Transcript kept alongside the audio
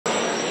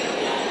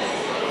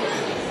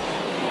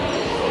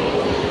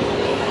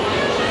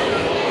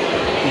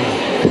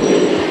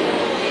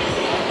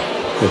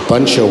A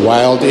bunch of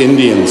wild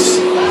Indians.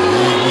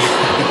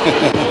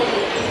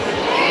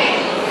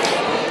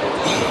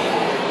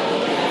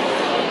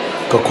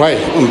 Kokwai,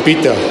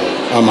 umpita,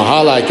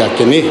 mahala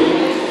kakini.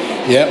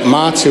 Yep,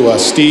 matua,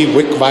 Steve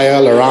Wickwire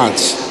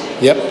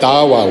LaRance. Yep,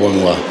 dawa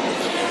wungwa.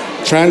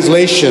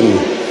 Translation,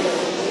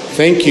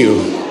 thank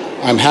you.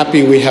 I'm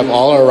happy we have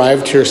all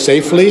arrived here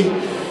safely.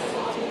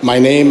 My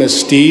name is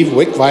Steve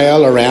Wickwire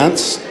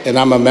LaRance, and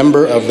I'm a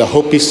member of the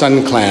Hopi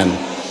Sun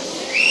Clan.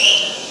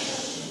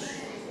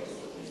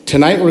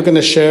 Tonight we're going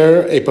to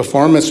share a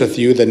performance with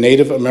you, the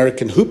Native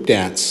American hoop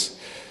dance.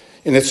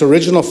 In its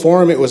original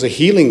form, it was a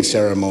healing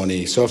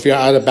ceremony. So if you're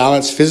out of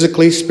balance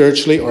physically,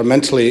 spiritually, or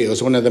mentally, it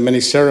was one of the many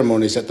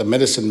ceremonies that the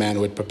medicine man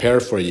would prepare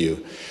for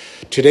you.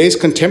 Today's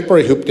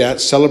contemporary hoop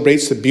dance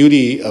celebrates the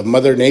beauty of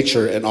Mother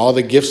Nature and all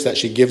the gifts that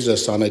she gives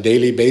us on a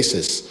daily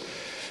basis.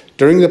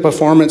 During the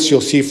performance,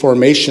 you'll see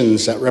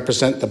formations that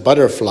represent the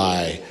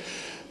butterfly,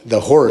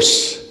 the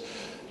horse,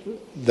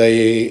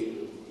 the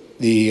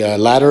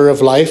ladder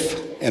of life,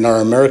 and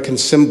our American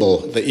symbol,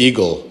 the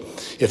eagle.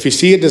 If you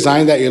see a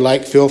design that you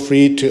like, feel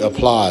free to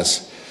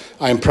applause.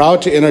 I am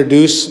proud to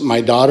introduce my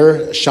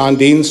daughter,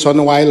 ShanDien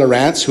Sonwai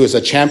LaRance, who is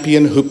a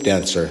champion hoop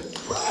dancer.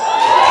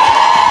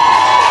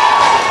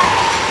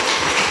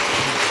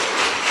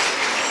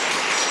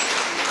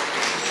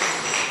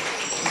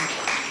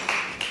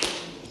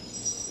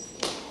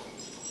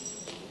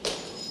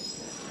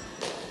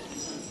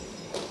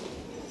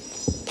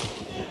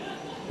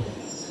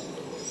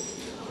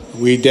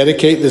 We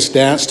dedicate this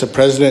dance to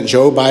President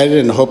Joe Biden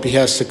and hope he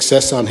has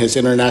success on his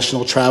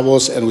international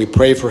travels, and we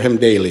pray for him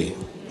daily.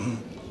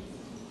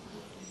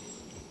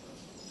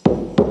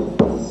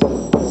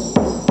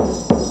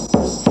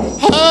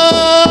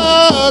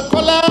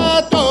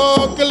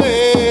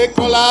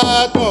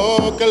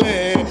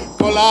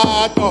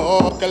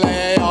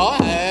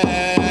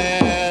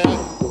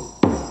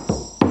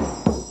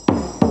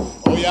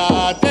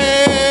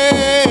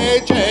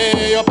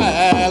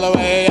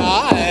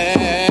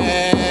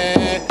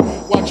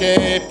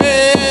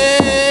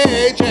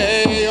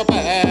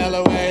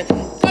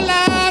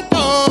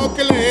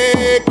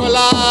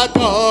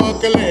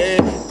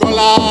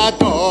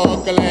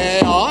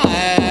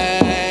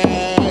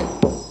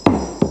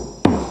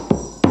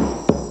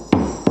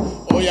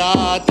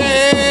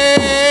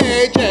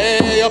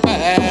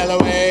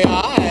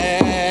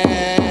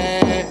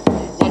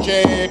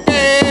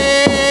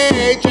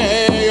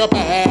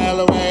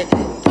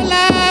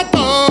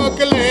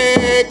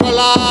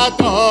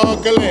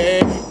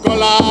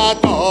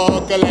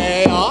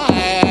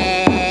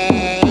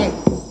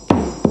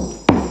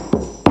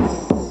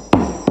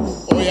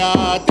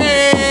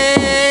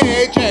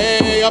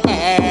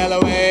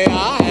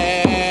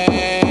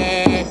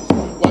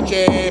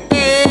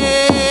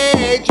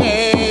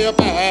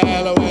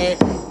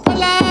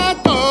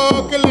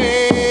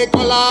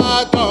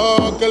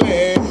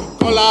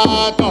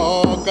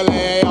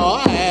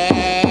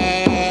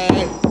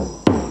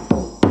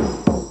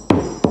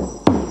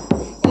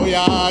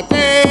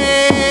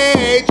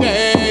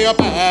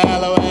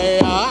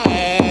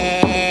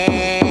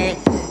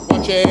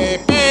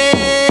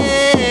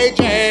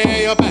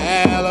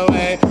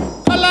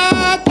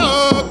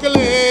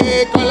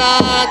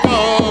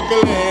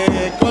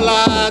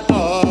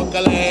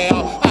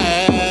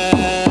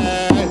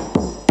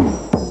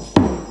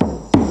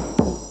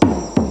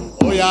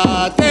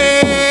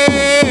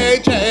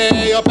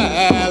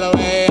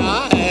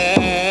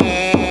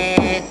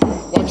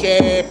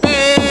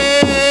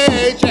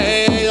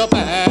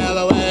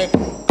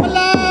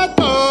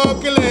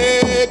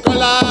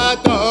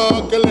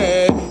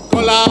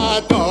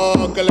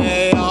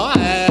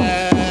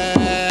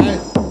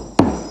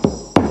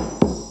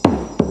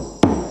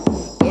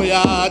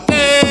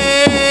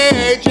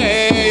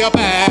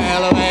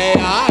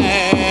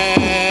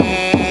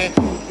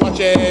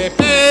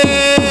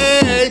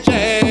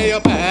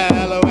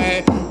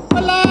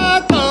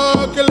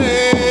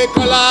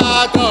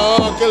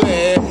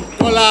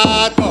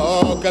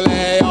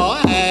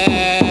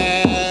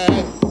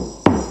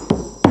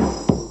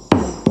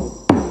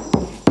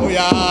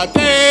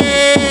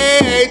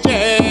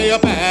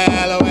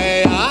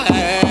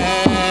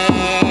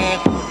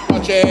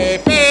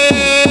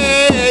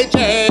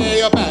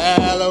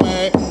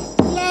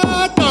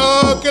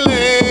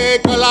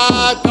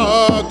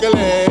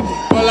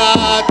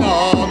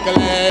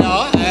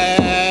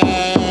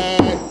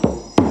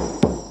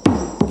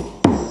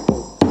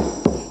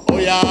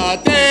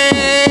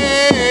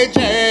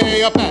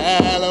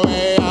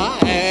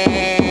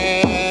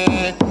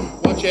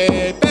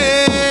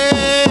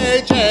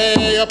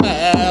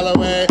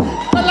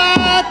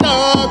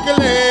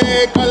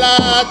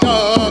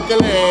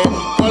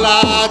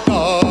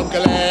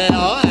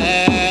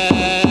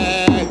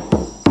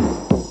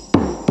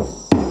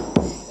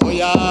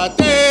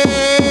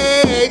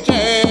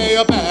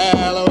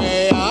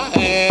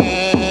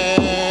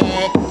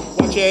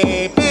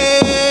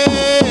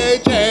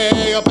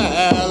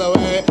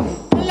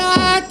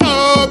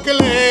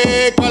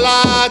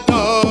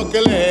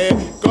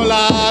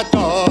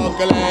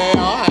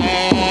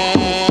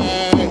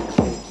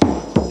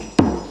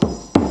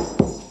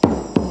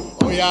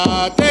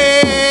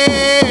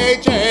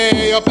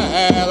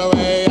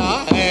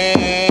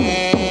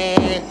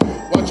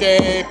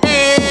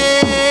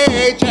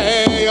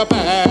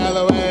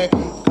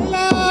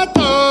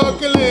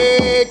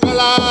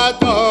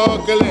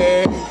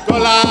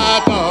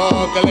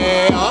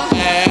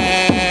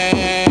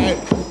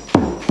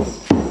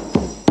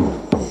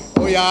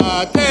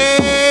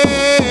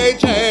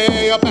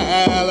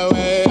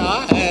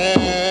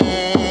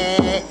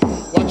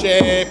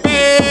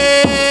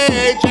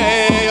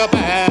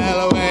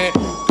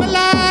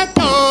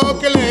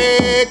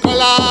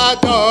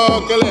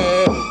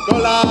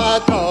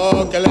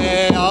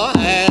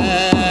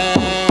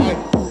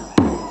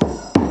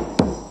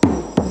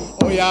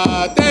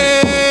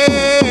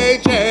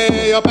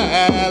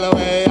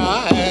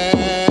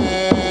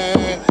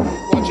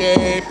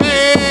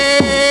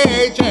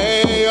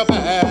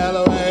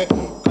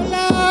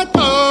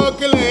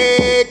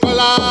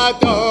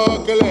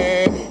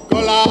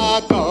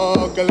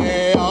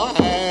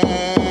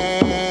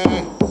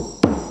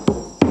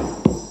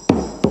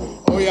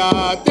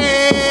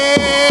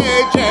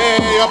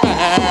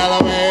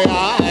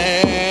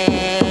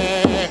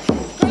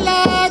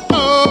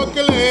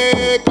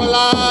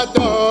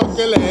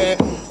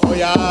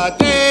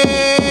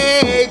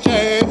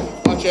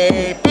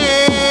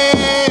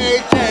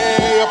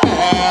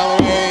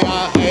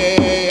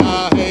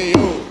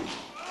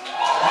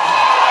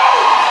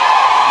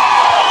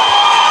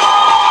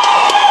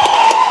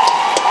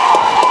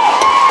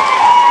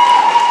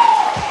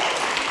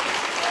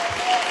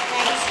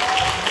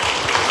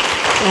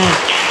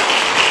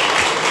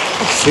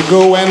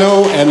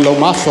 Sigoweno and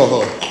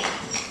Lomasoho.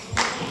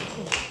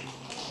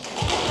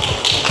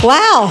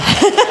 Wow.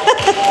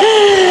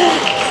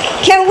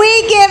 Can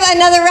we give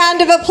another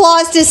round of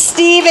applause to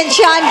Steve and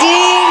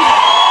ShanDien?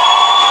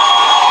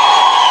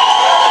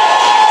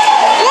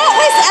 That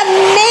was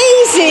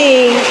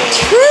amazing.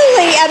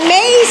 Truly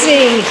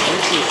amazing.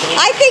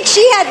 I think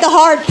she had the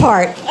hard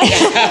part.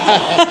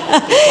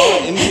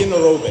 Indian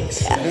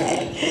aerobics.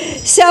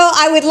 So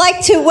I would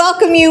like to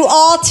welcome you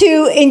all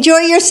to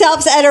enjoy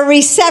yourselves at a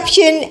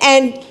reception,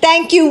 and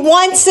thank you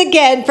once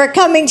again for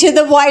coming to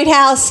the White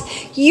House,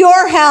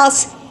 your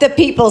house, the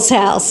people's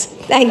house.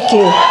 Thank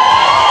you.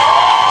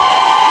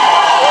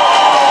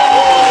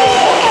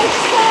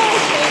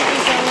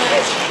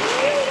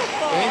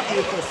 Thank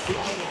you for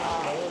speaking.